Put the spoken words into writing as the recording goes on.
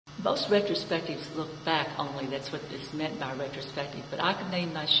Most retrospectives look back only. That's what is meant by retrospective. But I could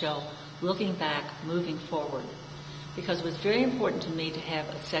name my show Looking Back, Moving Forward, because it was very important to me to have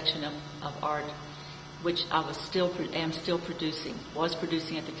a section of art which I was am still producing, was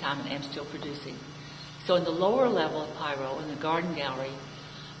producing at the time and am still producing. So in the lower level of PYRO, in the garden gallery,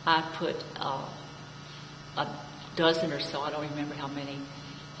 I put a dozen or so, I don't remember how many,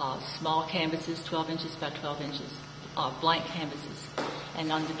 small canvases, 12 inches by 12 inches, blank canvases.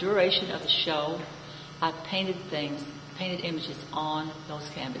 And on the duration of the show, I painted images on those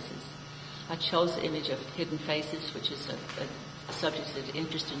canvases. I chose the image of hidden faces, which is a subject that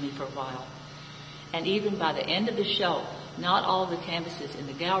interested me for a while. And even by the end of the show, not all of the canvases in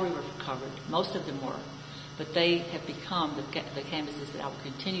the gallery were covered. Most of them were. But they have become the canvases that I will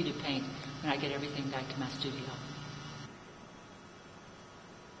continue to paint when I get everything back to my studio.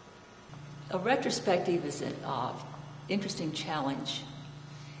 A retrospective is an interesting challenge.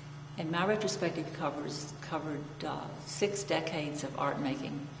 And my retrospective covered 6 decades of art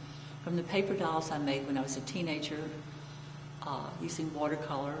making. From the paper dolls I made when I was a teenager, using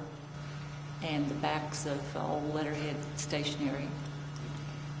watercolor, and the backs of old letterhead stationery,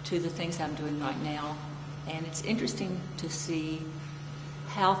 to the things I'm doing right now. And it's interesting to see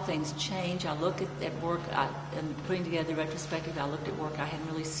how things change. I look at work, and putting together the retrospective, I looked at work I hadn't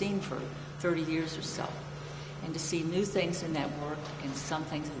really seen for 30 years or so. And to see new things in that work and some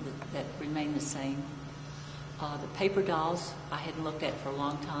things that remain the same. The paper dolls I hadn't looked at for a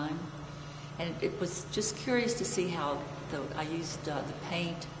long time. And it was just curious to see how I used the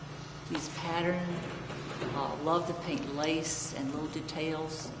paint, used pattern, love to paint lace and little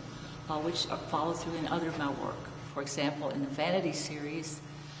details, which follow through in other of my work. For example, in the Vanity series,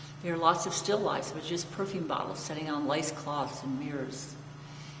 there are lots of still lifes with just perfume bottles sitting on lace cloths and mirrors.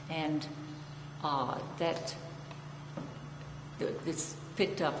 And it's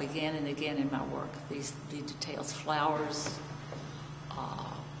picked up again and again in my work. These details, flowers,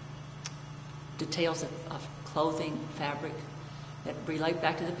 details of clothing, fabric, that relate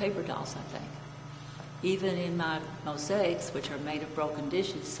back to the paper dolls, I think. Even in my mosaics, which are made of broken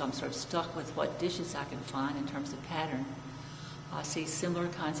dishes, so I'm sort of stuck with what dishes I can find in terms of pattern. I see similar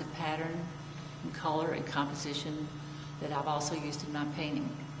kinds of pattern and color and composition that I've also used in my painting.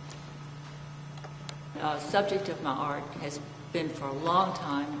 The subject of my art has been for a long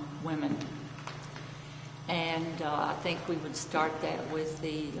time women. And I think we would start that with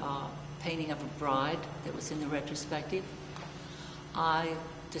the painting of a bride that was in the retrospective. I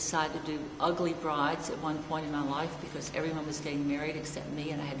decided to do ugly brides at one point in my life because everyone was getting married except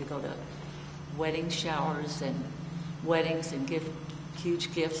me, and I had to go to wedding showers and weddings and give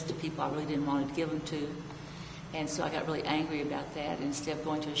huge gifts to people I really didn't want to give them to. And so I got really angry about that. And instead of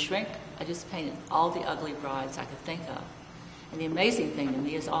going to a shrink, I just painted all the ugly brides I could think of. And the amazing thing to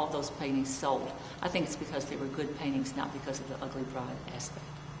me is all of those paintings sold. I think it's because they were good paintings, not because of the ugly bride aspect.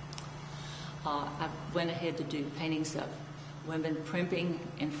 I went ahead to do paintings of women primping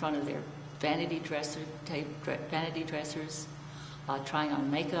in front of their vanity dressers, trying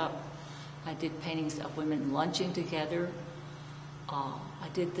on makeup. I did paintings of women lunching together. I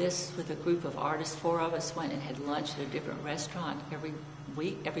did this with a group of artists. 4 of us went and had lunch at a different restaurant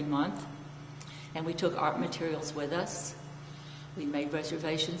every month. And we took art materials with us. We made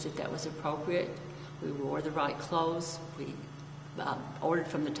reservations if that was appropriate. We wore the right clothes. We ordered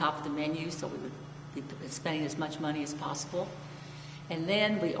from the top of the menu so we would be spending as much money as possible. And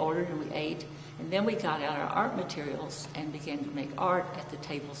then we ordered and we ate. And then we got out our art materials and began to make art at the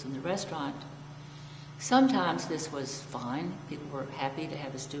tables in the restaurant. Sometimes this was fine. People were happy to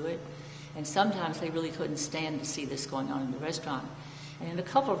have us do it. And sometimes they really couldn't stand to see this going on in the restaurant. And in a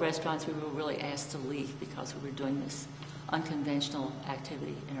couple of restaurants, we were really asked to leave because we were doing this unconventional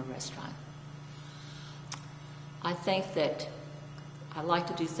activity in a restaurant. I think that I like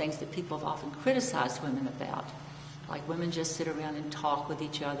to do things that people have often criticized women about. Like women just sit around and talk with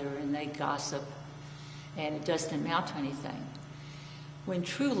each other and they gossip and it doesn't amount to anything. When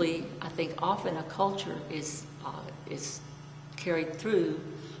truly, I think often a culture is carried through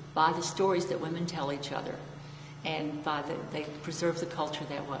by the stories that women tell each other, and they preserve the culture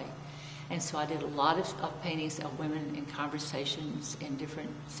that way. And so I did a lot of paintings of women in conversations in different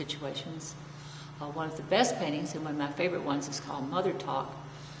situations. One of the best paintings, and one of my favorite ones, is called Mother Talk,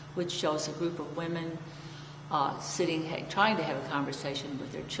 which shows a group of women sitting, trying to have a conversation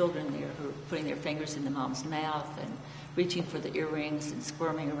with their children there, who are putting their fingers in the mom's mouth and reaching for the earrings and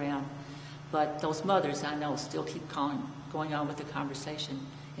squirming around. But those mothers, I know, still keep going on with the conversation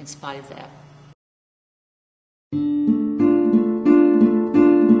in spite of that.